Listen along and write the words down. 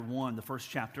1, the first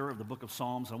chapter of the book of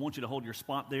Psalms. I want you to hold your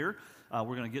spot there.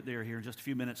 We're going to get there here in just a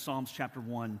few minutes. Psalms chapter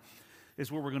 1 is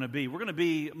where we're going to be. We're going to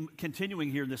be continuing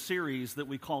here in the series that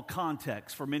we call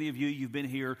Context. For many of you, you've been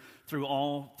here through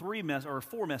all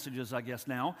four messages, I guess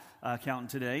now, counting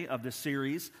today, of this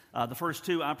series. The first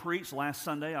two I preached last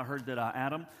Sunday. I heard that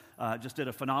Adam just did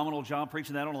a phenomenal job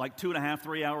preaching that on like 2.5,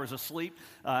 3 hours of sleep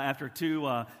after two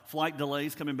flight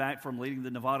delays coming back from leading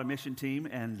the Nevada mission team.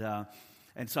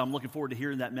 And so I'm looking forward to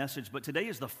hearing that message. But today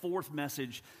is the fourth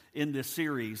message in this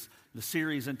series, the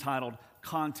series entitled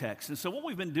Context. And so what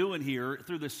we've been doing here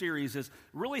through this series is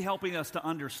really helping us to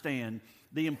understand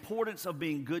the importance of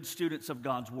being good students of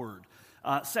God's Word.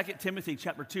 2 Timothy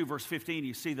chapter 2, verse 15,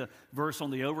 you see the verse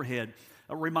on the overhead,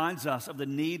 reminds us of the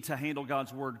need to handle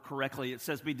God's Word correctly. It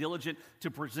says, be diligent to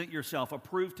present yourself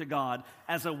approved to God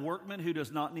as a workman who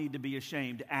does not need to be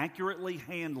ashamed, accurately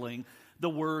handling the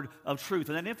word of truth.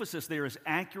 And that emphasis there is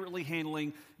accurately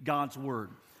handling God's Word.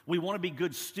 We want to be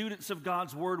good students of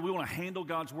God's Word. We want to handle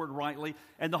God's Word rightly.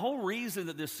 And the whole reason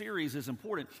that this series is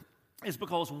important is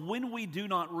because when we do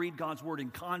not read God's Word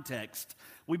in context,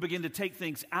 we begin to take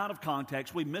things out of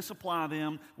context, we misapply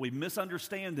them, we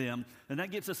misunderstand them, and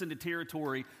that gets us into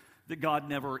territory that God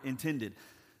never intended.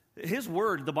 His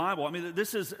Word, the Bible,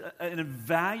 this is an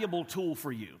invaluable tool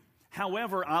for you.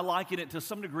 However, I liken it to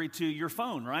some degree to your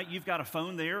phone, right? You've got a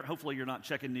phone there. Hopefully you're not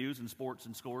checking news and sports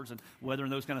and scores and weather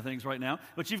and those kind of things right now.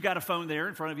 But you've got a phone there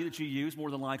in front of you that you use more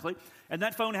than likely. And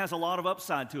that phone has a lot of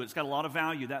upside to it. It's got a lot of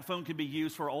value. That phone can be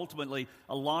used for ultimately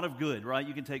a lot of good, right?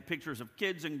 You can take pictures of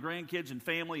kids and grandkids and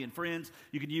family and friends.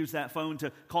 You can use that phone to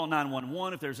call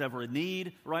 911 if there's ever a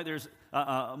need, right? There's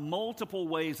multiple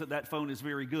ways that phone is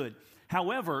very good.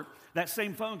 However, that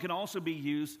same phone can also be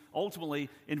used ultimately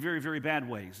in very, very bad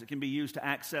ways. It can be used to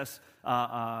access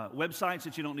websites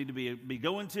that you don't need to be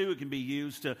going to. It can be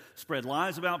used to spread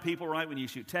lies about people, right, when you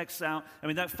shoot texts out.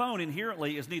 That phone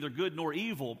inherently is neither good nor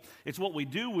evil. It's what we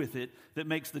do with it that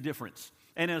makes the difference.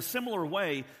 And in a similar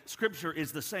way, Scripture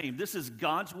is the same. This is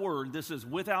God's Word. This is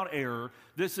without error.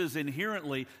 This is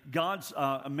inherently God's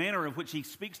manner in which He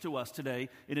speaks to us today,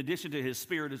 in addition to His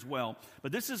Spirit as well.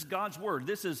 But this is God's Word.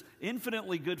 This is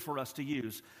infinitely good for us to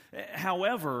use.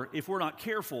 However, if we're not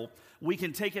careful, we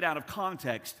can take it out of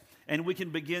context, and we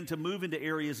can begin to move into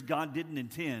areas God didn't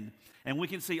intend. And we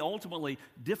can see ultimately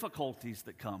difficulties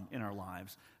that come in our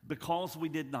lives because we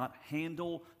did not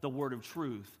handle the word of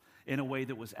truth in a way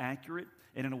that was accurate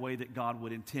and in a way that God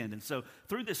would intend. And so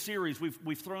through this series,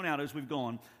 we've thrown out, as we've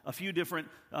gone, a few different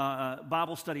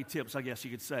Bible study tips, I guess you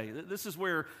could say. This is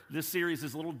where this series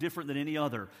is a little different than any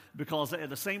other, because at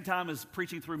the same time as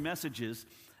preaching through messages,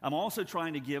 I'm also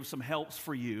trying to give some helps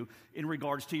for you in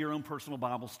regards to your own personal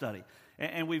Bible study.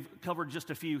 And we've covered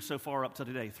just a few so far up to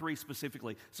today, 3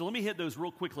 specifically. So let me hit those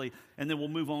real quickly, and then we'll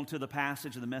move on to the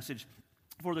passage and the message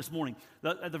for this morning.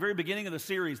 At the very beginning of the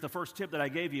series, the first tip that I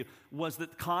gave you was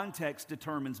that context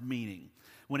determines meaning.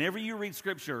 Whenever you read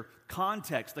Scripture,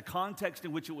 context, the context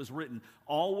in which it was written,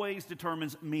 always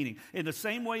determines meaning. In the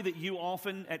same way that you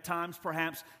often, at times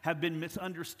perhaps, have been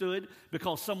misunderstood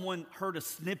because someone heard a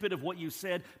snippet of what you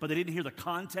said, but they didn't hear the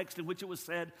context in which it was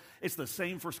said, it's the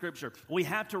same for Scripture. We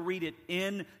have to read it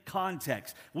in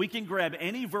context. We can grab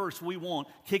any verse we want,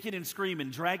 kick it and scream,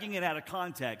 and dragging it out of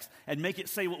context and make it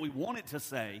say what we want it to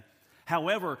say.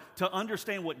 However, to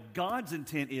understand what God's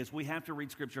intent is, we have to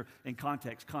read Scripture in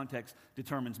context. Context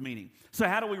determines meaning. So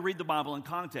how do we read the Bible in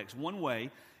context? One way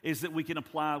is that we can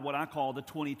apply what I call the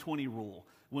 20-20 rule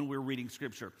when we're reading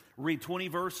Scripture. Read 20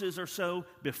 verses or so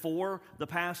before the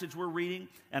passage we're reading,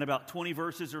 and about 20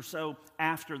 verses or so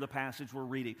after the passage we're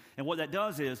reading. And what that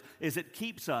does is it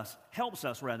helps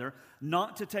us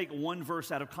not to take one verse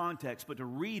out of context, but to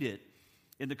read it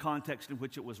in the context in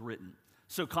which it was written.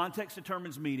 So context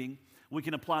determines meaning. We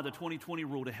can apply the 20-20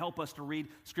 rule to help us to read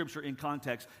Scripture in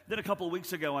context. Then a couple of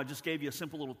weeks ago, I just gave you a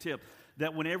simple little tip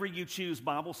that whenever you choose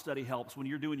Bible study helps, when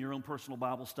you're doing your own personal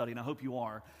Bible study, and I hope you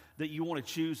are, that you want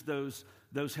to choose those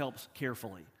helps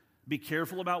carefully. Be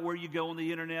careful about where you go on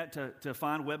the internet to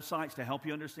find websites to help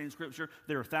you understand Scripture.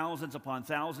 There are thousands upon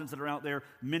thousands that are out there,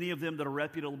 many of them that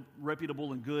are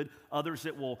reputable and good, others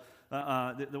that will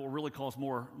really cause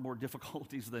more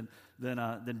difficulties than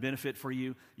benefit for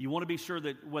you. You want to be sure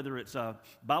that whether it's a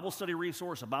Bible study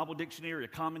resource, a Bible dictionary, a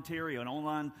commentary, an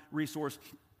online resource,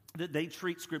 that they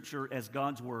treat Scripture as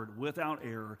God's Word without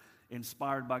error,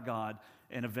 inspired by God,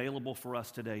 and available for us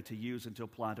today to use and to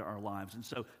apply to our lives. And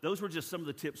so those were just some of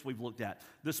the tips we've looked at.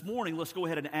 This morning, let's go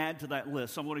ahead and add to that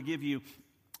list. So I'm going to give you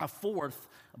a fourth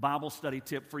Bible study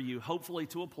tip for you, hopefully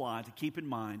to apply, to keep in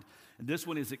mind. And this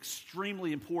one is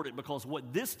extremely important because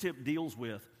what this tip deals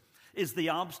with is the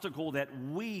obstacle that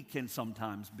we can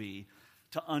sometimes be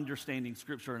to understanding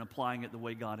Scripture and applying it the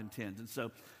way God intends. And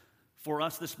so for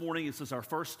us this morning, this is our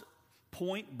first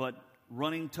point, but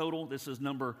running total, this is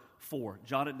number 4.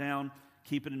 Jot it down,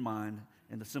 keep it in mind,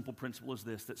 and the simple principle is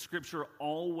this, that Scripture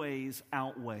always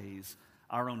outweighs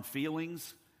our own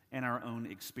feelings and our own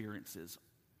experiences.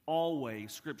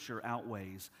 Always, Scripture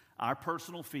outweighs our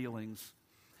personal feelings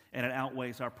and it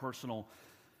outweighs our personal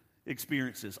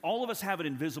experiences. All of us have an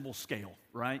invisible scale,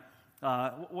 right?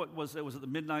 What was it? Was it The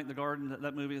Midnight in the Garden,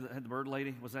 that movie that had the bird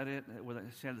lady? Was that it?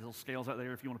 She had the little scales out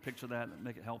there. If you want to picture that and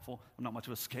make it helpful. I'm not much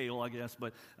of a scale, I guess,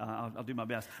 but I'll do my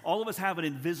best. All of us have an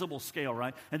invisible scale,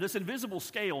 right? And this invisible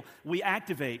scale we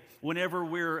activate whenever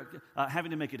we're having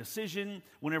to make a decision,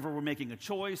 whenever we're making a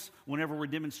choice, whenever we're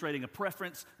demonstrating a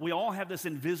preference. We all have this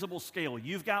invisible scale.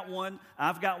 You've got one.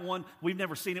 I've got one. We've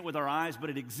never seen it with our eyes,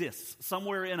 but it exists.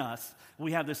 Somewhere in us,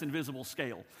 we have this invisible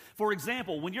scale. For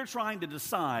example, when you're trying to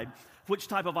decide which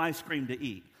type of ice cream to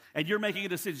eat, and you're making a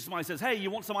decision, somebody says, hey, you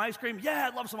want some ice cream? Yeah,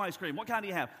 I'd love some ice cream. What kind do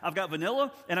you have? I've got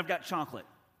vanilla and I've got chocolate.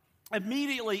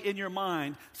 Immediately in your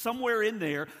mind, somewhere in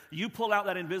there, you pull out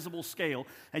that invisible scale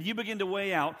and you begin to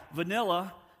weigh out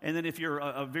vanilla. And then if you're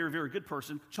a very, very good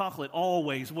person, chocolate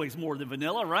always weighs more than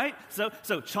vanilla, right?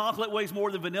 So chocolate weighs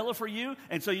more than vanilla for you.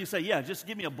 And so you say, yeah, just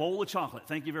give me a bowl of chocolate.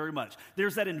 Thank you very much.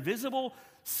 There's that invisible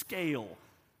scale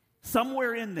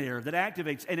somewhere in there that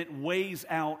activates and it weighs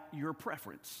out your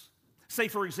preference. Say,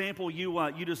 for example,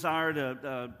 you desire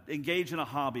to engage in a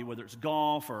hobby, whether it's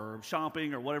golf or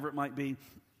shopping or whatever it might be,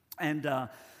 and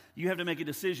you have to make a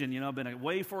decision. I've been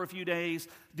away for a few days.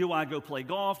 Do I go play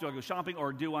golf? Do I go shopping?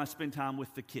 Or do I spend time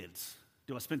with the kids?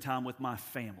 Do I spend time with my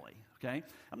family? Okay?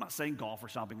 I'm not saying golf or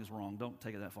shopping is wrong. Don't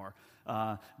take it that far.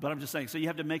 But I'm just saying, so you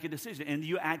have to make a decision. And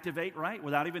you activate, right,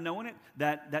 without even knowing it,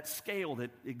 that scale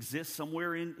that exists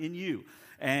somewhere in you.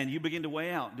 And you begin to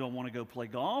weigh out, do I want to go play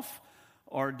golf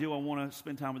or do I want to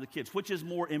spend time with the kids? Which is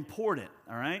more important,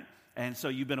 all right? And so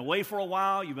you've been away for a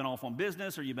while, you've been off on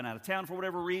business, or you've been out of town for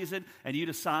whatever reason, and you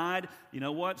decide, you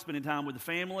know what, spending time with the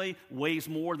family weighs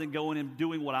more than going and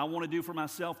doing what I want to do for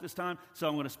myself this time, so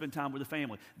I'm going to spend time with the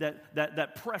family.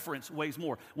 That preference weighs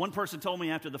more. One person told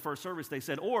me after the first service, they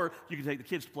said, or you can take the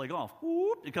kids to play golf.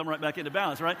 Whoop, you come right back into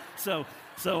balance, right? So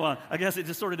I guess it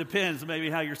just sort of depends maybe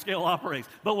how your scale operates.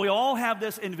 But we all have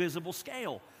this invisible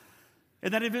scale.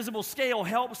 And that invisible scale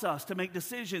helps us to make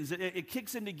decisions. It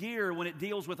kicks into gear when it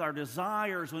deals with our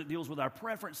desires, when it deals with our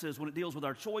preferences, when it deals with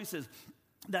our choices.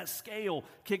 That scale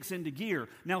kicks into gear.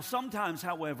 Now, sometimes,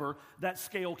 however, that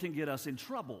scale can get us in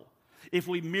trouble if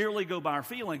we merely go by our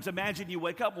feelings. Imagine you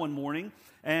wake up one morning,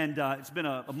 and it's been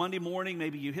a Monday morning.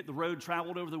 Maybe you hit the road,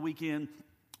 traveled over the weekend,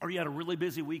 or you had a really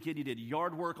busy weekend, you did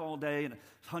yard work all day, and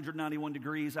 191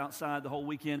 degrees outside the whole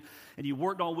weekend, and you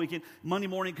worked all weekend. Monday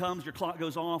morning comes, your clock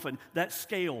goes off, and that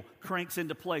scale cranks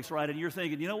into place, right? And you're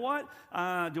thinking, you know what?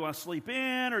 Do I sleep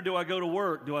in, or do I go to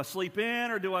work? Do I sleep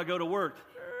in, or do I go to work?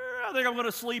 I think I'm going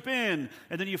to sleep in.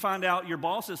 And then you find out your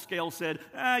boss's scale said,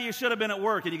 you should have been at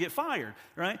work, and you get fired,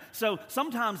 right? So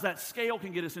sometimes that scale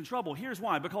can get us in trouble. Here's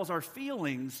why. Because our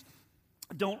feelings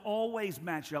don't always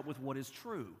match up with what is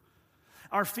true.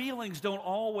 Our feelings don't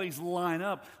always line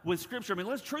up with Scripture. I mean,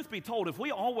 let's truth be told, if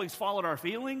we always followed our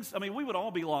feelings, I mean, we would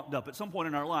all be locked up at some point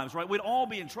in our lives, right? We'd all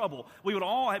be in trouble. We would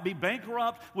all be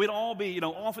bankrupt. We'd all be,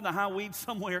 off in the high weeds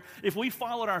somewhere. If we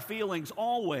followed our feelings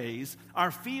always,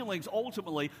 our feelings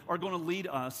ultimately are going to lead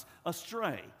us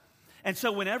astray. And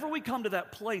so whenever we come to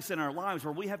that place in our lives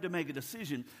where we have to make a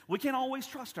decision, we can't always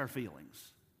trust our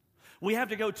feelings. We have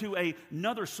to go to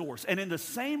another source. And in the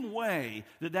same way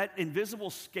that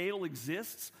invisible scale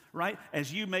exists, right,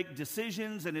 as you make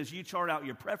decisions and as you chart out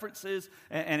your preferences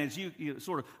and as you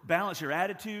sort of balance your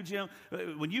attitudes,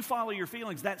 when you follow your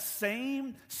feelings, that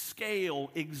same scale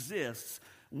exists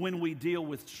when we deal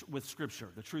with Scripture,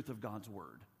 the truth of God's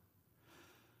Word.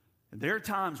 And there are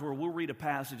times where we'll read a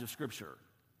passage of Scripture,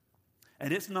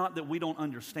 and it's not that we don't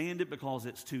understand it because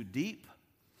it's too deep.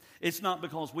 It's not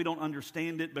because we don't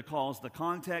understand it because the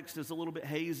context is a little bit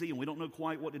hazy and we don't know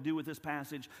quite what to do with this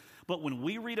passage. But when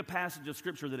we read a passage of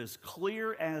Scripture that is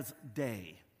clear as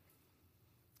day,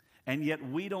 and yet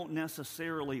we don't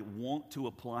necessarily want to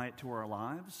apply it to our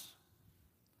lives,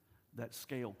 that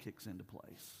scale kicks into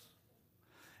place.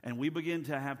 And we begin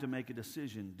to have to make a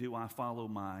decision. Do I follow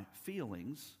my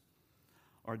feelings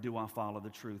or do I follow the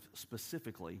truth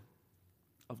specifically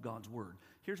of God's Word?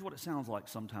 Here's what it sounds like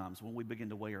sometimes when we begin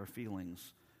to weigh our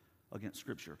feelings against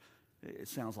Scripture. It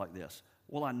sounds like this.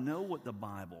 Well, I know what the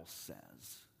Bible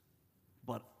says,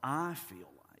 but I feel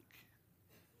like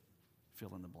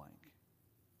fill in the blank.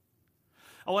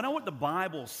 Oh, I know what the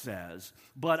Bible says,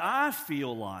 but I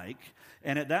feel like,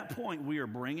 and at that point we are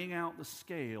bringing out the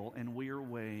scale and we are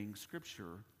weighing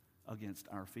Scripture against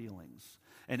our feelings.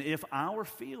 And if our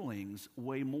feelings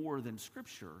weigh more than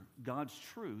Scripture, God's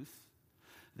truth,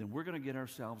 then we're going to get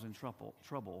ourselves in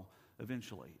trouble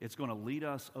eventually. It's going to lead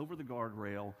us over the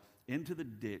guardrail into the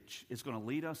ditch. It's going to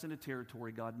lead us into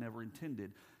territory God never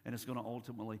intended, and it's going to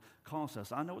ultimately cost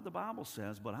us. I know what the Bible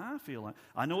says, but I feel like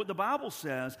I know what the Bible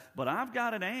says, but I've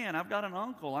got an aunt, I've got an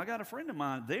uncle, I got a friend of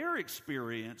mine. Their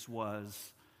experience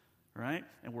was, right?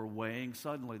 And we're weighing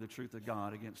suddenly the truth of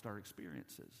God against our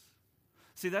experiences.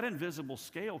 See, that invisible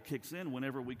scale kicks in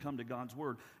whenever we come to God's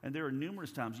Word. And there are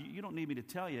numerous times, you don't need me to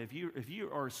tell you, if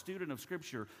you are a student of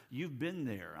Scripture, you've been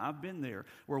there, I've been there,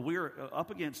 where we're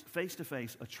up against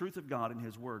face-to-face a truth of God in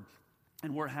His Word.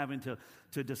 And we're having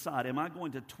to decide, am I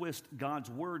going to twist God's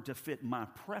Word to fit my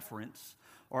preference,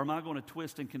 or am I going to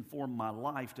twist and conform my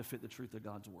life to fit the truth of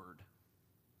God's Word?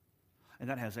 And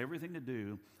that has everything to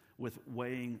do with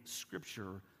weighing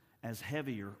Scripture as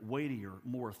heavier, weightier,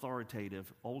 more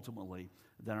authoritative, ultimately,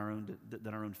 than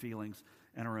our own feelings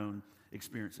and our own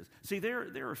experiences. See,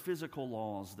 there are physical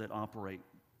laws that operate,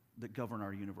 that govern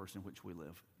our universe in which we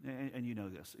live. And you know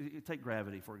this. Take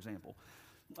gravity, for example.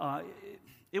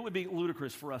 It would be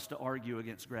ludicrous for us to argue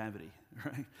against gravity,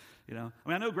 right? You know,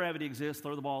 I know gravity exists.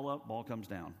 Throw the ball up, ball comes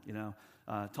down. You know,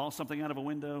 toss something out of a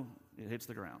window, it hits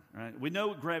the ground, right? We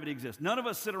know gravity exists. None of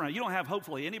us sit around. You don't have,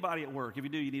 hopefully, anybody at work. If you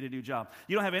do, you need a new job.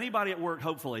 You don't have anybody at work,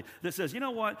 hopefully, that says, you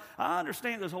know what? I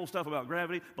understand this whole stuff about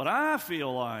gravity, but I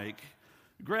feel like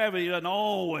gravity doesn't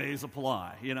always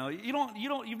apply. You know,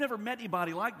 you've never met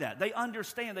anybody like that. They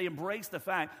understand, they embrace the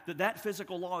fact that that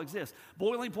physical law exists.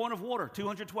 Boiling point of water,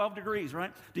 212 degrees,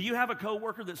 right? Do you have a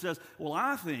coworker that says, well,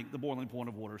 I think the boiling point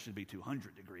of water should be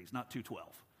 200 degrees, not 212?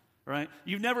 Right?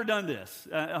 You've never done this.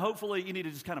 Hopefully, you need to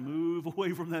just kind of move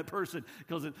away from that person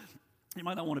because you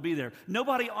might not want to be there.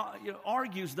 Nobody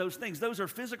argues those things. Those are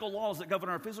physical laws that govern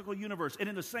our physical universe. And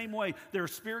in the same way, there are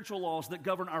spiritual laws that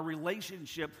govern our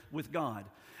relationship with God.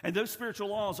 And those spiritual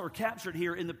laws are captured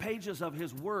here in the pages of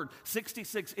His Word.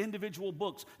 66 individual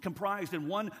books comprised in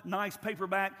one nice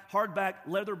paperback, hardback,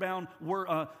 leather-bound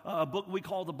book we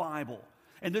call the Bible.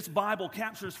 And this Bible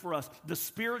captures for us the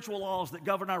spiritual laws that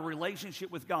govern our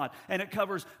relationship with God. And it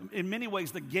covers, in many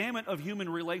ways, the gamut of human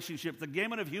relationships, the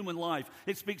gamut of human life.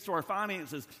 It speaks to our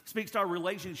finances, speaks to our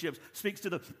relationships, speaks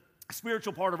to the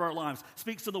spiritual part of our lives,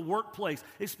 speaks to the workplace.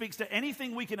 It speaks to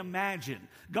anything we can imagine.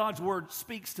 God's Word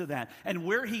speaks to that. And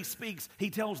where He speaks,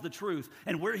 He tells the truth.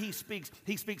 And where He speaks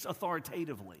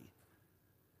authoritatively.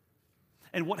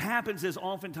 And what happens is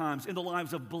oftentimes in the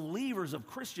lives of believers, of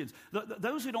Christians,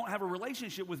 those who don't have a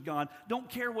relationship with God don't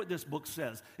care what this book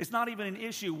says. It's not even an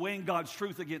issue weighing God's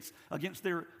truth against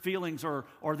their feelings or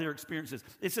their experiences.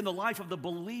 It's in the life of the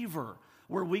believer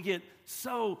where we get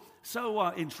so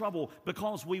in trouble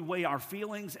because we weigh our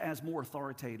feelings as more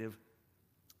authoritative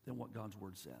than what God's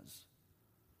Word says.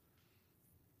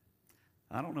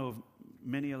 I don't know of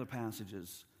many other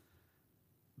passages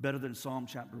better than Psalm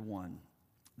chapter 1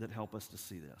 that help us to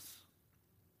see this.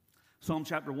 Psalm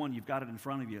chapter 1, you've got it in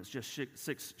front of you. It's just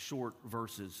 6 short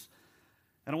verses.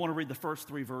 And I want to read the first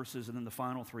 3 verses and then the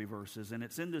final 3 verses. And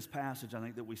it's in this passage, I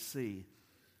think, that we see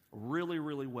really,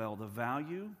 really well the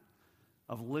value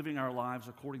of living our lives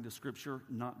according to Scripture,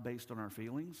 not based on our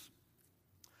feelings.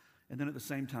 And then at the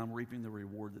same time, reaping the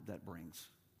reward that brings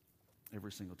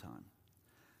every single time.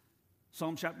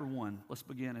 Psalm chapter 1, let's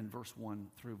begin in verse 1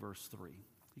 through verse 3.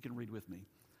 You can read with me.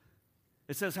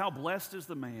 It says, how blessed is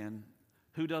the man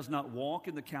who does not walk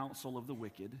in the counsel of the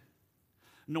wicked,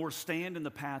 nor stand in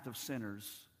the path of sinners,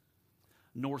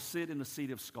 nor sit in the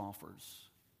seat of scoffers.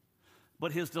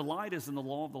 But his delight is in the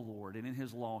law of the Lord, and in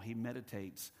His law he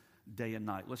meditates day and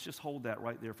night. Let's just hold that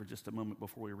right there for just a moment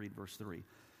before we read verse 3.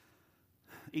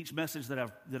 Each message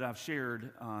that I've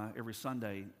shared every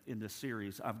Sunday in this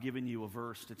series, I've given you a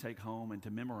verse to take home and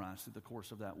to memorize through the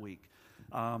course of that week.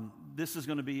 This is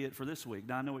going to be it for this week.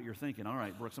 Now, I know what you're thinking. All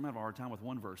right, Brooks, I'm having a hard time with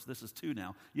one verse. This is 2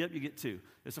 now. Yep, you get 2.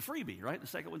 It's a freebie, right? The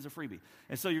second one's a freebie.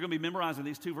 And so you're going to be memorizing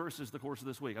these 2 verses the course of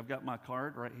this week. I've got my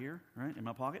card right here, right, in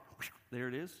my pocket. There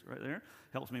it is, right there.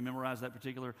 Helps me memorize that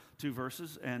particular 2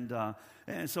 verses. And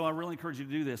so I really encourage you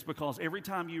to do this because every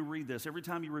time you read this, every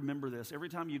time you remember this, every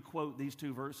time you quote these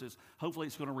 2 verses, hopefully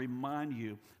it's going to remind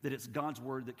you that it's God's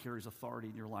Word that carries authority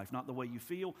in your life. Not the way you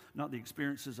feel, not the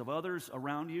experiences of others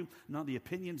around you, not the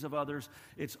opinions of others.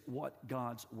 It's what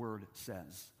God's Word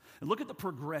says. And look at the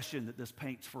progression that this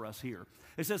paints for us here.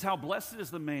 It says, how blessed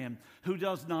is the man who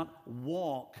does not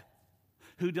walk,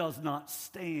 who does not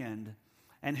stand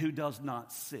and who does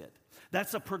not sit.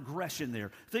 That's a progression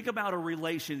there. Think about a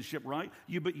relationship, right?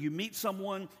 You meet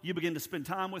someone, you begin to spend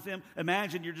time with them.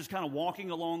 Imagine you're just kind of walking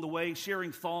along the way,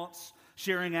 sharing thoughts,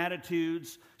 sharing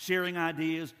attitudes, sharing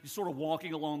ideas. You're sort of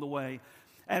walking along the way.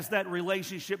 As that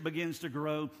relationship begins to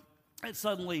grow, it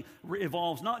suddenly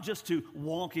evolves not just to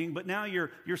walking, but now you're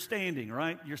standing,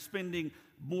 right? You're spending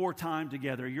more time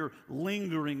together. You're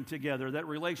lingering together. That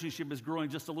relationship is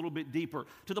growing just a little bit deeper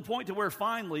to the point to where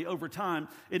finally, over time,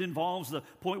 it involves the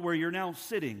point where you're now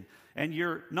sitting and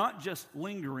you're not just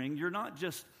lingering. You're not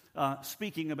just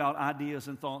speaking about ideas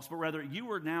and thoughts, but rather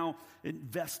you are now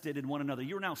invested in one another.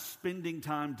 You're now spending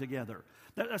time together.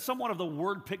 That's somewhat of the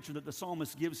word picture that the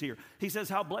psalmist gives here. He says,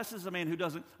 how blessed is the man who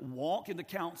doesn't walk in the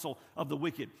counsel of the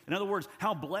wicked. In other words,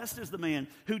 how blessed is the man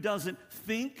who doesn't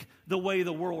think the way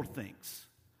the world thinks,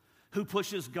 who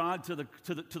pushes God to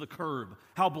the curb.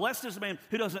 How blessed is the man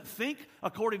who doesn't think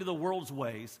according to the world's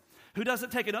ways, who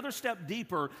doesn't take another step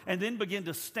deeper and then begin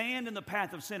to stand in the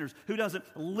path of sinners, who doesn't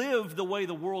live the way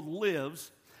the world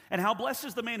lives. And how blessed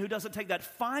is the man who doesn't take that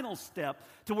final step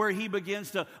to where he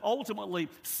begins to ultimately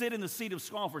sit in the seat of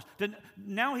scoffers.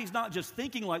 Now he's not just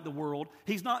thinking like the world,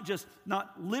 he's not just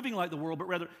not living like the world, but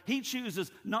rather he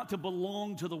chooses not to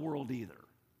belong to the world either.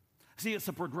 See, it's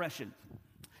a progression.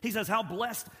 He says, how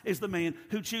blessed is the man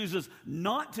who chooses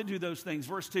not to do those things.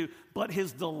 Verse 2, but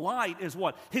his delight is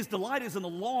what? His delight is in the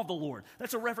law of the Lord.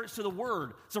 That's a reference to the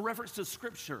Word. It's a reference to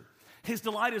Scripture. His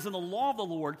delight is in the law of the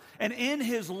Lord, and in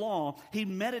his law he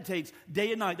meditates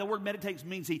day and night. The word meditates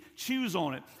means he chews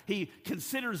on it. He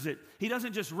considers it. He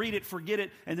doesn't just read it, forget it,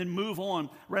 and then move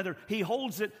on. Rather, he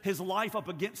holds his life up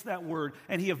against that word,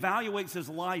 and he evaluates his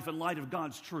life in light of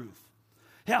God's truth.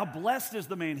 How blessed is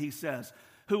the man, he says,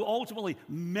 who ultimately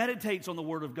meditates on the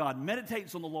Word of God,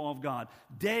 meditates on the law of God.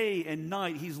 Day and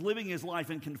night, he's living his life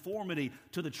in conformity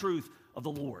to the truth of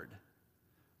the Lord.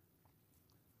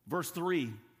 Verse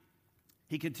 3,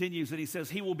 he continues and he says,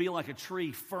 he will be like a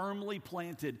tree firmly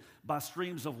planted by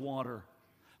streams of water,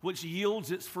 which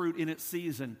yields its fruit in its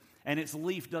season, and its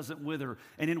leaf doesn't wither.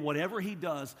 And in whatever he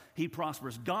does, he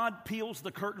prospers. God peels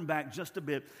the curtain back just a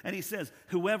bit, and he says,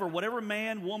 whatever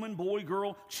man, woman, boy,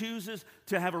 girl chooses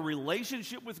to have a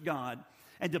relationship with God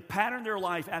and to pattern their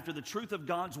life after the truth of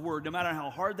God's word, no matter how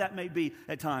hard that may be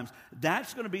at times,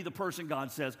 that's going to be the person,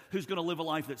 God says, who's going to live a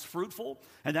life that's fruitful,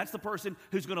 and that's the person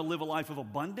who's going to live a life of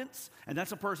abundance, and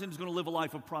that's a person who's going to live a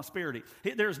life of prosperity.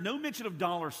 There's no mention of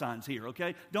dollar signs here,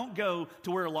 okay? Don't go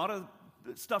to where a lot of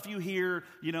stuff you hear,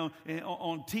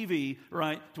 on TV,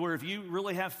 right, to where if you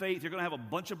really have faith, you're going to have a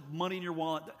bunch of money in your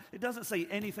wallet. It doesn't say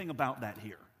anything about that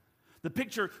here. The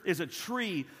picture is a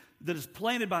tree that is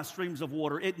planted by streams of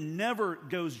water. It never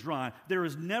goes dry. There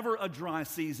is never a dry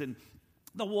season.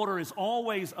 The water is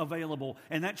always available,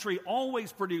 and that tree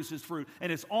always produces fruit,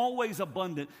 and it's always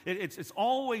abundant. It's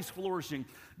always flourishing.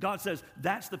 God says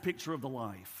that's the picture of the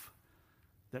life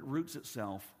that roots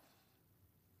itself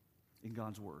in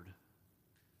God's word.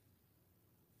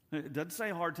 It doesn't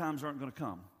say hard times aren't going to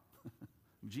come.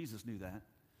 Jesus knew that.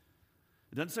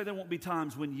 It doesn't say there won't be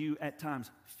times when you at times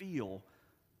feel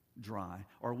dry,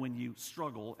 or when you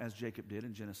struggle, as Jacob did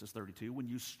in Genesis 32, when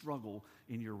you struggle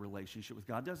in your relationship with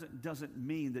God. Doesn't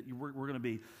mean that we're going to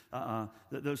be,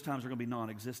 that those times are going to be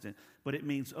non-existent, but it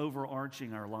means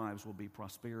overarching our lives will be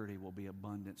prosperity, will be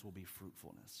abundance, will be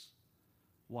fruitfulness.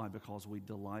 Why? Because we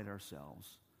delight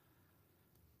ourselves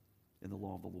in the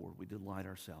law of the Lord. We delight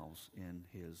ourselves in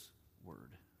his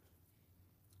word.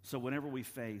 So whenever we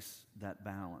face that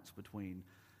balance between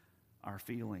our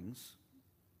feelings,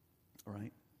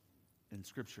 right, and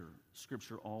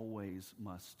Scripture always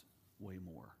must weigh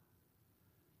more,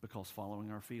 because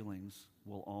following our feelings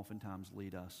will oftentimes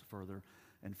lead us further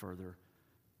and further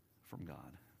from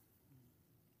God.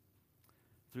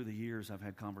 Through the years, I've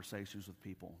had conversations with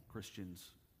people, Christians,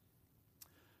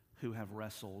 who have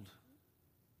wrestled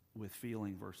with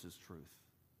feeling versus truth.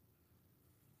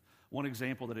 One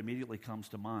example that immediately comes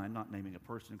to mind, not naming a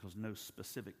person because no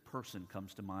specific person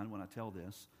comes to mind when I tell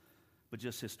this, but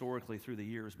just historically through the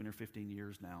years, been here 15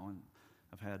 years now, and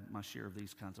I've had my share of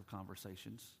these kinds of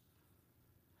conversations.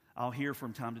 I'll hear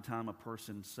from time to time a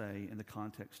person say, in the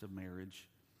context of marriage,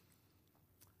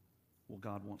 well,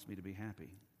 God wants me to be happy.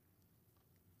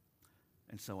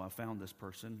 And so I found this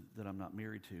person that I'm not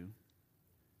married to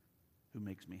who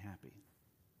makes me happy.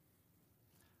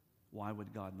 Why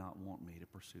would God not want me to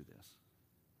pursue this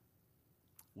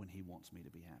when he wants me to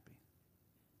be happy?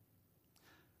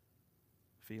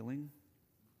 Feeling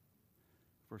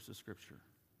versus Scripture.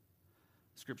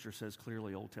 Scripture says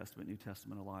clearly, Old Testament, New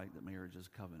Testament alike, that marriage is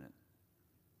a covenant.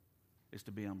 It's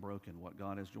to be unbroken. What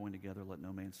God has joined together, let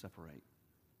no man separate.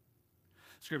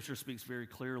 Scripture speaks very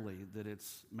clearly that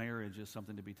marriage is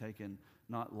something to be taken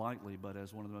not lightly, but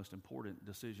as one of the most important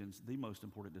decisions, the most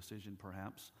important decision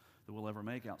perhaps that we'll ever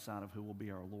make outside of who will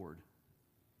be our Lord.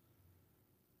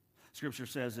 Scripture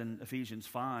says in Ephesians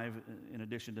 5, in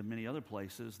addition to many other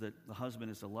places, that the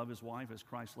husband is to love his wife as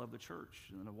Christ loved the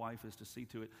church, and the wife is to see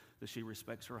to it that she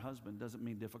respects her husband. Doesn't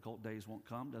mean difficult days won't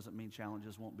come. Doesn't mean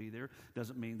challenges won't be there.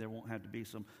 Doesn't mean there won't have to be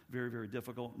some very, very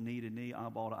difficult knee-to-knee,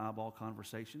 eyeball-to-eyeball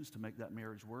conversations to make that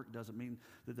marriage work. Doesn't mean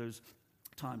that those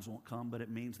times won't come, but it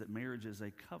means that marriage is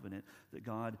a covenant that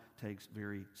God takes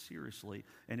very seriously.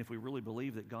 And if we really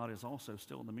believe that God is also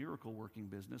still in the miracle working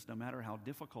business, no matter how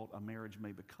difficult a marriage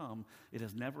may become, it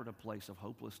is never at a place of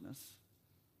hopelessness.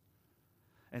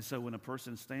 And so when a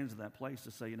person stands in that place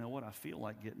to say, you know what, I feel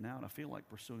like getting out, I feel like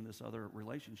pursuing this other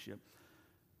relationship,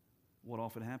 what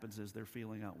often happens is their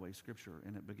feeling outweighs Scripture,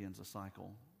 and it begins a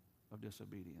cycle of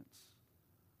disobedience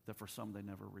that for some they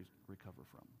never recover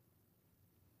from.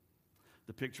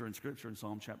 The picture in Scripture in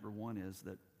Psalm chapter 1 is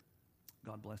that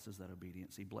God blesses that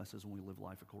obedience. He blesses when we live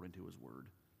life according to His Word.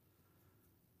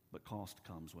 But cost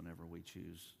comes whenever we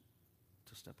choose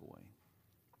to step away.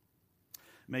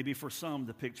 Maybe for some,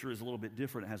 the picture is a little bit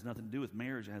different. It has nothing to do with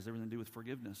marriage. It has everything to do with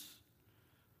forgiveness.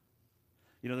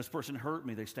 You know, this person hurt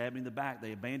me. They stabbed me in the back.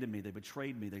 They abandoned me. They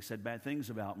betrayed me. They said bad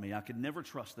things about me. I could never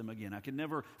trust them again. I could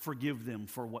never forgive them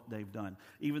for what they've done.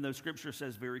 Even though Scripture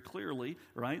says very clearly,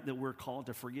 right, that we're called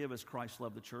to forgive as Christ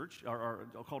loved the church, or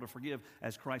called to forgive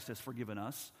as Christ has forgiven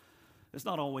us. It's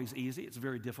not always easy. It's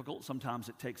very difficult. Sometimes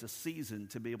it takes a season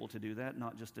to be able to do that,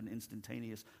 not just an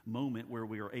instantaneous moment where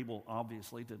we are able,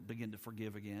 obviously, to begin to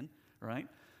forgive again, right?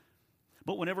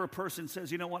 But whenever a person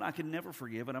says, you know what, I can never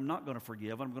forgive, and I'm not going to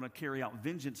forgive, I'm going to carry out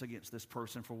vengeance against this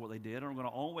person for what they did, or I'm going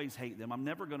to always hate them, I'm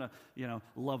never going to,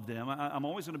 love them, I'm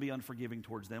always going to be unforgiving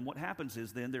towards them, what happens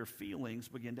is then their feelings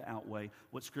begin to outweigh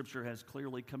what Scripture has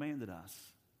clearly commanded us.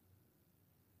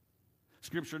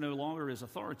 Scripture no longer is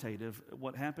authoritative.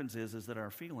 What happens is that our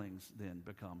feelings then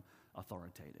become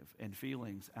authoritative, and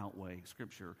feelings outweigh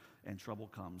Scripture, and trouble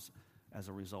comes as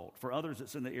a result. For others,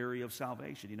 it's in the area of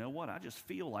salvation. You know what? I just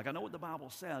feel like, I know what the Bible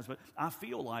says, but I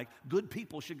feel like good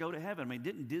people should go to heaven. I mean,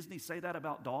 didn't Disney say that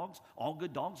about dogs? All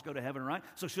good dogs go to heaven, right?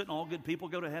 So shouldn't all good people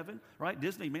go to heaven, right?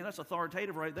 Disney, man, that's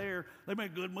authoritative right there. They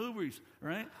make good movies,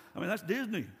 right? I mean, that's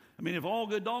Disney. I mean, if all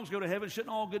good dogs go to heaven,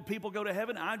 shouldn't all good people go to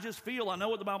heaven? I know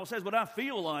what the Bible says, but I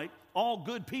feel like all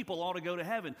good people ought to go to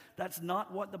heaven. That's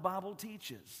not what the Bible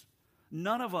teaches.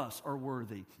 None of us are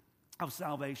worthy of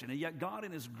salvation. And yet God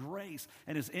in His grace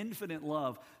and His infinite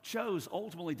love chose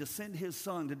ultimately to send His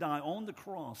Son to die on the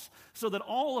cross so that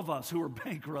all of us who are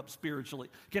bankrupt spiritually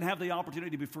can have the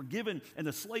opportunity to be forgiven and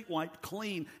the slate wiped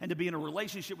clean and to be in a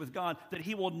relationship with God that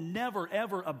He will never,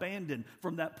 ever abandon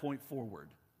from that point forward.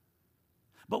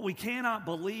 But we cannot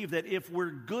believe that if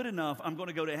we're good enough, I'm going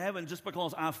to go to heaven just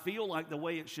because I feel like the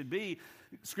way it should be.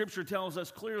 Scripture tells us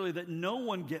clearly that no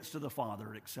one gets to the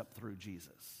Father except through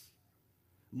Jesus.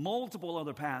 Multiple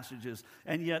other passages,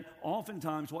 and yet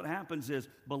oftentimes what happens is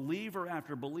believer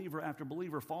after believer after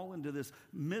believer fall into this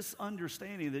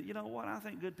misunderstanding that, you know what, I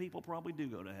think good people probably do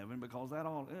go to heaven because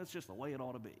that's just the way it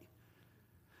ought to be.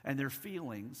 And their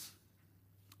feelings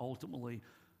ultimately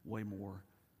weigh more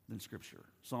than Scripture.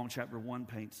 Psalm chapter 1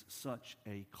 paints such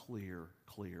a clear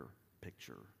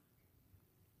picture.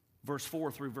 Verse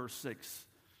 4 through verse 6,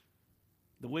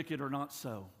 the wicked are not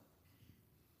so.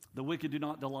 The wicked do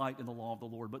not delight in the law of the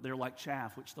Lord, but they're like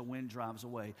chaff which the wind drives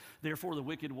away. Therefore the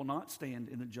wicked will not stand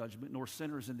in the judgment, nor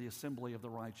sinners in the assembly of the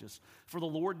righteous. For the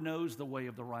Lord knows the way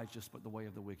of the righteous, but the way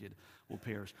of the wicked will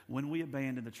perish. When we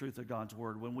abandon the truth of God's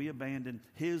word, when we abandon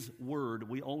His word,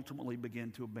 we ultimately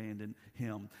begin to abandon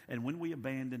Him. And when we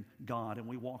abandon God and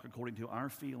we walk according to our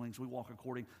feelings, we walk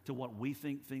according to what we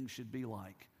think things should be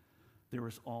like, there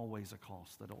is always a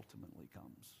cost that ultimately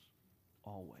comes.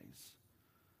 Always.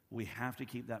 We have to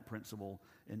keep that principle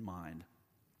in mind,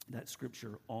 that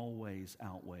Scripture always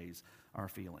outweighs our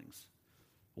feelings.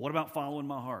 What about following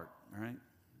my heart, all right?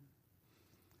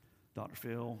 Dr.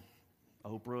 Phil,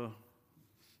 Oprah,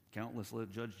 countless,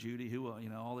 Judge Judy,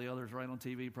 all the others right on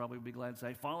TV probably would be glad to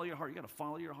say, follow your heart. You got to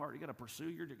follow your heart. You got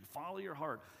to follow your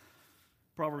heart.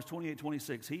 Proverbs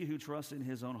 28:26, he who trusts in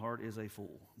his own heart is a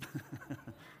fool.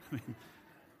 I mean,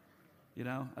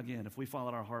 again, if we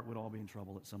followed our heart, we'd all be in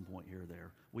trouble at some point here or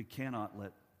there. We cannot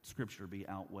let Scripture be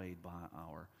outweighed by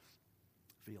our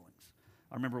feelings.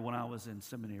 I remember when I was in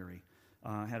seminary,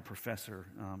 I had a professor,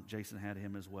 Jason had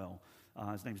him as well.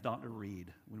 His name's Dr.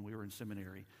 Reed when we were in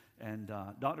seminary. And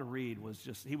Dr. Reed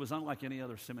he was unlike any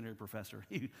other seminary professor.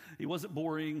 He wasn't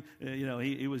boring,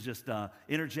 he was just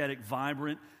energetic,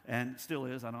 vibrant, and still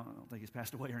is. I don't think he's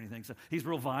passed away or anything. So he's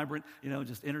real vibrant,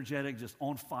 just energetic, just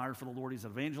on fire for the Lord. He's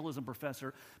an evangelism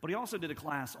professor. But he also did a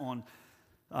class on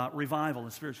revival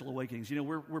and spiritual awakenings.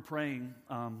 We're praying,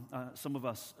 some of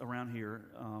us around here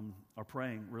are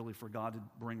praying really for God to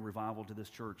bring revival to this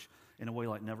church in a way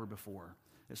like never before.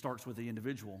 It starts with the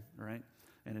individual, right?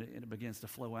 And it begins to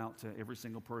flow out to every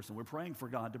single person. We're praying for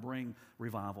God to bring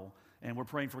revival, and we're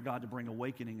praying for God to bring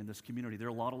awakening in this community. There are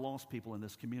a lot of lost people in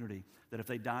this community that if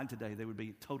they died today, they would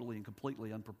be totally and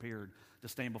completely unprepared to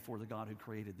stand before the God who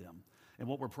created them. And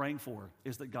what we're praying for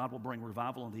is that God will bring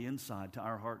revival on the inside to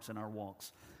our hearts and our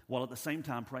walks, while at the same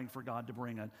time praying for God to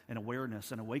bring an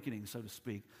awareness, an awakening, so to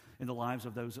speak, in the lives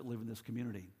of those that live in this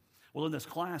community. Well, in this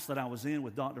class that I was in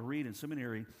with Dr. Reed in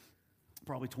seminary,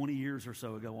 probably 20 years or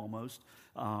so ago almost,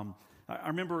 I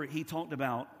remember he talked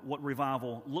about what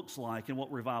revival looks like and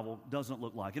what revival doesn't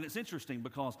look like. And it's interesting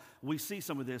because we see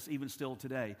some of this even still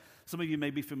today. Some of you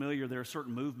may be familiar, there are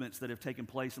certain movements that have taken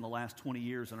place in the last 20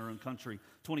 years in our own country,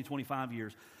 20, 25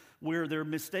 years, where they're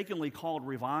mistakenly called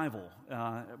revival,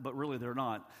 but really they're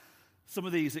not. Some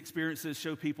of these experiences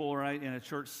show people, right, in a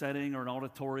church setting or an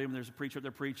auditorium, there's a preacher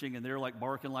they're preaching, and they're like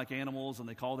barking like animals, and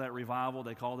they call that revival.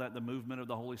 They call that the movement of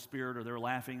the Holy Spirit, or they're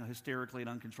laughing hysterically and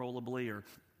uncontrollably, or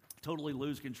totally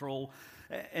lose control.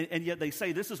 And yet they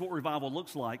say this is what revival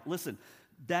looks like. Listen,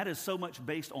 that is so much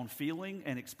based on feeling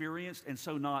and experience, and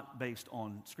so not based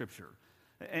on Scripture.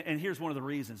 And here's one of the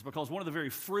reasons. Because one of the very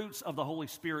fruits of the Holy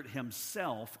Spirit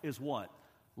himself is what?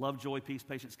 Love, joy, peace,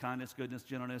 patience, kindness, goodness,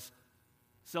 gentleness,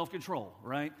 self-control,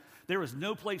 right? There is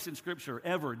no place in Scripture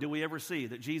do we ever see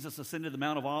that Jesus ascended the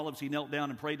Mount of Olives, he knelt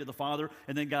down and prayed to the Father,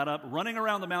 and then got up running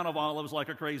around the Mount of Olives like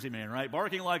a crazy man, right?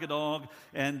 Barking like a dog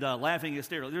and laughing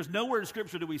hysterically. There's nowhere in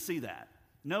Scripture do we see that.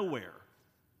 Nowhere.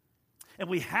 And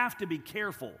we have to be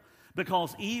careful,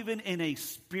 because even in a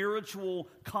spiritual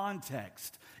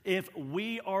context, if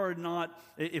we are not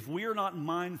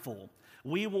mindful,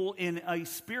 we will in a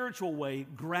spiritual way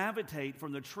gravitate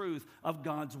from the truth of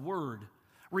God's Word.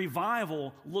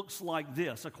 Revival looks like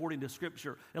this, according to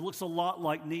Scripture. It looks a lot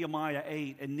like Nehemiah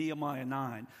 8 and Nehemiah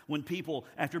 9, when people,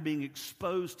 after being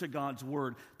exposed to God's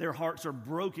Word, their hearts are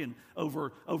broken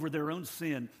over their own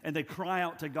sin, and they cry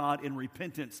out to God in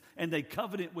repentance, and they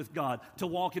covenant with God to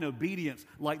walk in obedience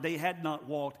like they had not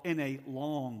walked in a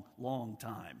long, long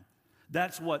time.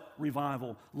 That's what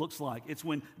revival looks like. It's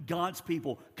when God's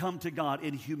people come to God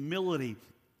in humility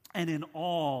and in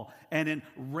awe and in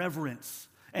reverence.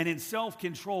 And in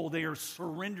self-control, they are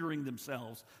surrendering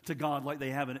themselves to God like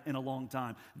they haven't in a long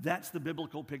time. That's the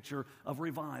biblical picture of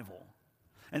revival.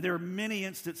 And there are many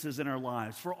instances in our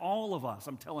lives, for all of us,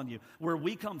 I'm telling you, where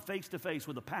we come face to face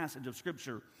with a passage of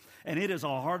Scripture, and it is a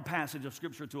hard passage of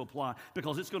Scripture to apply,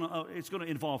 because it's going to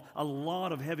involve a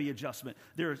lot of heavy adjustment.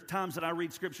 There are times that I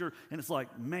read Scripture, and it's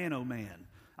like, man, oh man,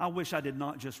 I wish I did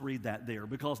not just read that there,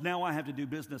 because now I have to do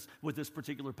business with this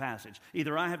particular passage.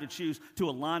 Either I have to choose to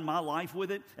align my life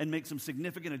with it and make some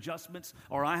significant adjustments,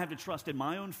 or I have to trust in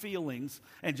my own feelings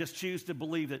and just choose to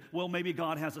believe that, well, maybe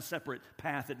God has a separate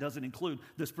path that doesn't include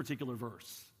this particular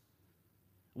verse.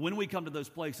 When we come to those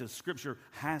places, Scripture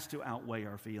has to outweigh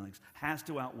our feelings, has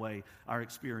to outweigh our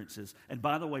experiences. And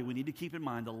by the way, we need to keep in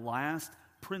mind the last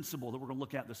principle that we're going to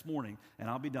look at this morning, and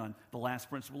I'll be done. The last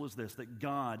principle is this: that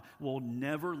God will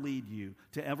never lead you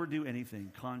to ever do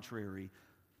anything contrary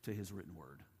to His written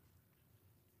word.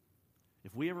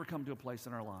 If we ever come to a place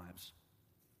in our lives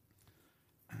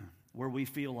where we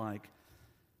feel like,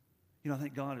 I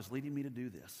think God is leading me to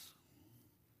do this,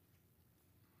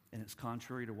 and it's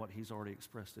contrary to what He's already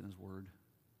expressed in His word,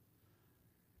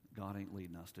 God ain't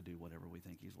leading us to do whatever we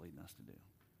think He's leading us to do.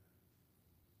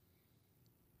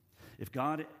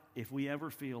 If we ever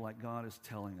feel like God is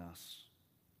telling us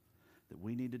that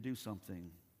we need to do something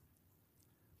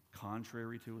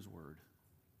contrary to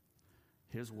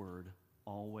His word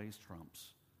always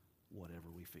trumps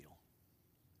whatever we feel.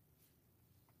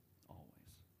 Always.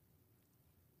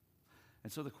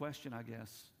 And so the question, I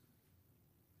guess,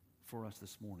 for us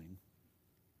this morning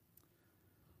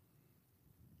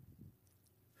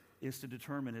is to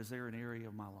determine, is there an area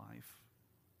of my life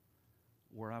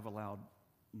where I've allowed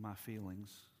my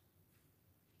feelings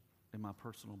and my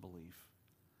personal belief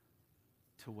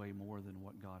to weigh more than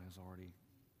what God has already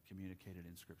communicated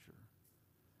in Scripture?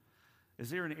 Is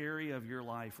there an area of your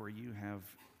life where you have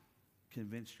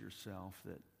convinced yourself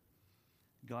that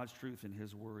God's truth in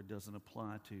His word doesn't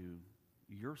apply to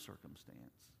your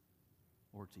circumstance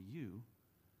or to you,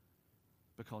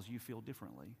 because you feel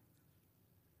differently.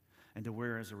 And to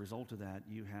where, as a result of that,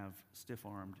 you have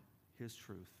stiff-armed His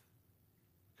truth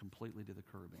completely to the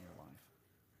curb in your life.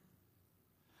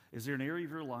 Is there an area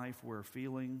of your life where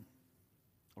feeling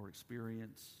or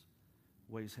experience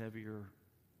weighs heavier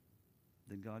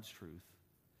than God's truth?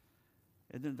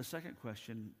 And then the second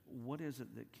question, what is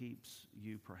it that keeps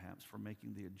you perhaps from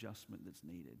making the adjustment that's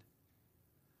needed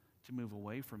to move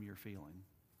away from your feeling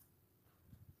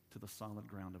to the solid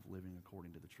ground of living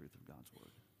according to the truth of God's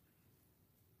Word?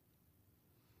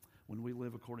 When we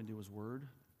live according to His Word,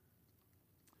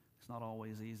 it's not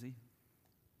always easy.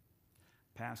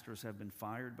 Pastors have been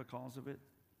fired because of it.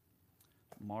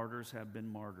 Martyrs have been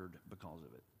martyred because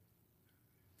of it.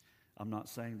 I'm not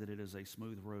saying that it is a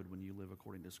smooth road when you live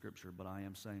according to Scripture, but I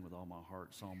am saying with all my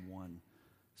heart, Psalm 1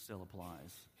 still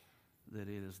applies, that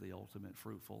it is the ultimate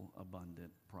fruitful,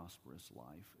 abundant, prosperous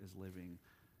life, is living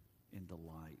in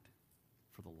delight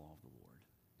for the law of the Lord.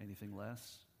 Anything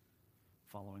less,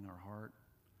 following our heart,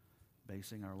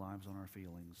 basing our lives on our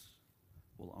feelings,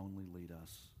 will only lead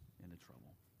us into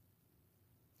trouble.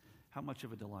 How much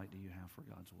of a delight do you have for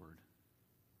God's Word?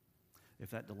 If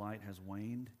that delight has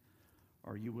waned,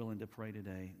 are you willing to pray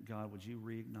today, God, would you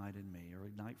reignite in me, or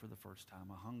ignite for the first time,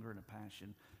 a hunger and a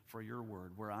passion for your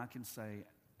Word, where I can say,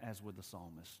 as with the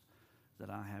psalmist,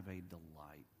 that I have a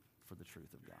delight for the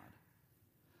truth of God.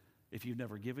 If you've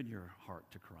never given your heart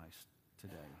to Christ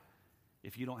today,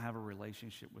 if you don't have a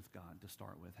relationship with God to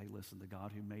start with, hey, listen, the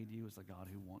God who made you is the God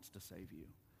who wants to save you.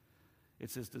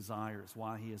 It's His desire. It's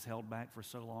why He has held back for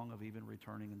so long of even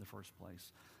returning in the first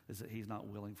place, is that He's not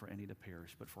willing for any to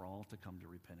perish, but for all to come to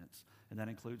repentance. And that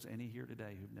includes any here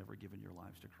today who've never given your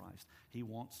lives to Christ. He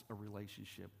wants a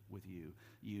relationship with you.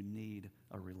 You need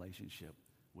a relationship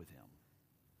with Him.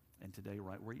 And today,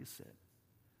 right where you sit,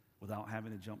 without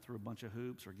having to jump through a bunch of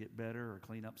hoops or get better or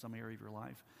clean up some area of your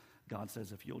life, God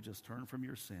says, if you'll just turn from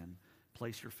your sin,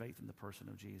 place your faith in the person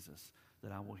of Jesus,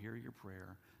 that I will hear your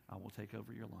prayer, I will take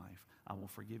over your life, I will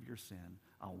forgive your sin,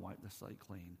 I'll wipe the slate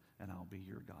clean, and I'll be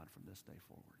your God from this day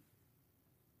forward.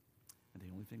 And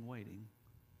the only thing waiting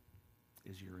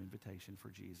is your invitation for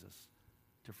Jesus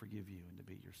to forgive you and to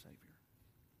be your Savior.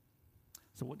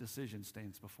 So what decision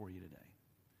stands before you today?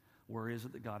 Where is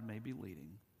it that God may be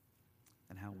leading,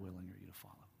 and how willing are you to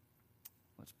follow?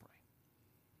 Let's pray.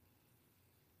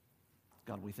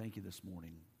 God, we thank you this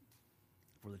morning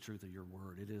for the truth of your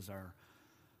word. It's our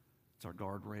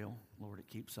guardrail. Lord, it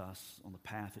keeps us on the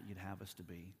path that you'd have us to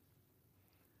be.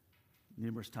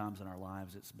 Numerous times in our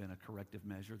lives, it's been a corrective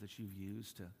measure that you've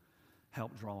used to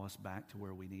help draw us back to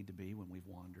where we need to be when we've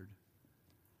wandered.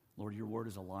 Lord, your word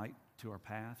is a light to our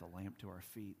path, a lamp to our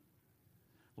feet.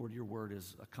 Lord, your word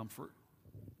is a comfort.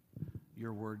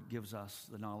 Your word gives us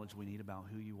the knowledge we need about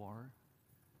who you are.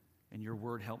 And your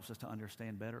word helps us to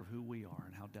understand better who we are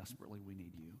and how desperately we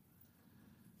need you.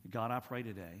 God, I pray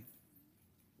today,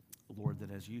 Lord, that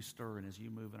as you stir and as you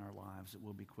move in our lives, that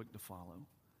we'll be quick to follow.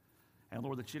 And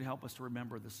Lord, that you'd help us to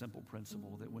remember the simple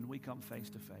principle that when we come face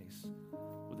to face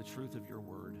with the truth of your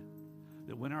word,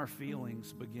 that when our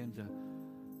feelings begin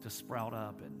to sprout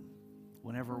up, and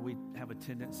whenever we have a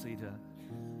tendency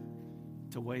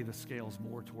to weigh the scales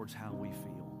more towards how we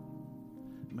feel,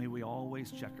 may we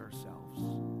always check ourselves,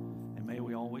 and may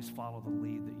we always follow the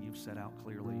lead that you've set out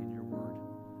clearly in your word,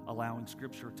 allowing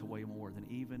Scripture to weigh more than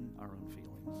even our own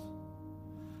feelings.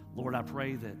 Lord, I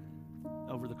pray that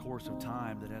over the course of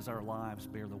time, that as our lives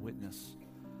bear the witness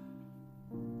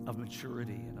of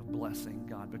maturity and of blessing,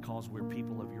 God, because we're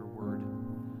people of your word,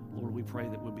 Lord, we pray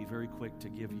that we'll be very quick to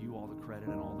give you all the credit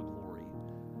and all the glory.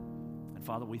 And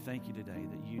Father, we thank you today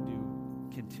that you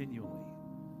do continually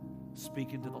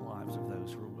speak into the lives of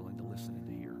those who are willing to listen and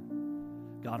to hear.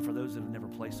 God, for those that have never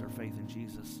placed their faith in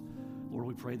Jesus, Lord,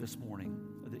 we pray this morning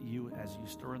that you, as you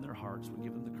stir in their hearts, would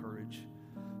give them the courage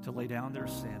to lay down their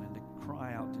sin and to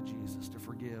cry out to Jesus, to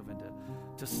forgive and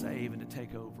to save and to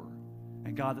take over.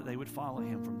 And God, that they would follow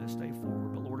him from this day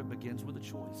forward. But Lord, it begins with a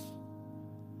choice.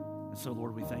 And so,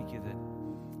 Lord, we thank you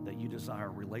that you desire a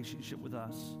relationship with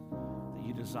us, that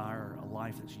you desire a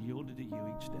life that's yielded to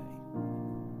you each day.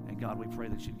 And God, we pray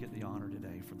that you'd get the honor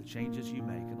today for the changes you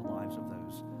make in the lives of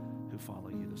those who follow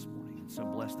you this morning. And so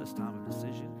bless this time of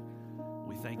decision.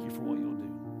 We thank you for what you'll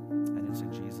do. And it's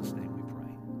in Jesus' name we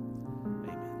pray.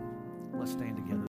 Amen. Let's stand together.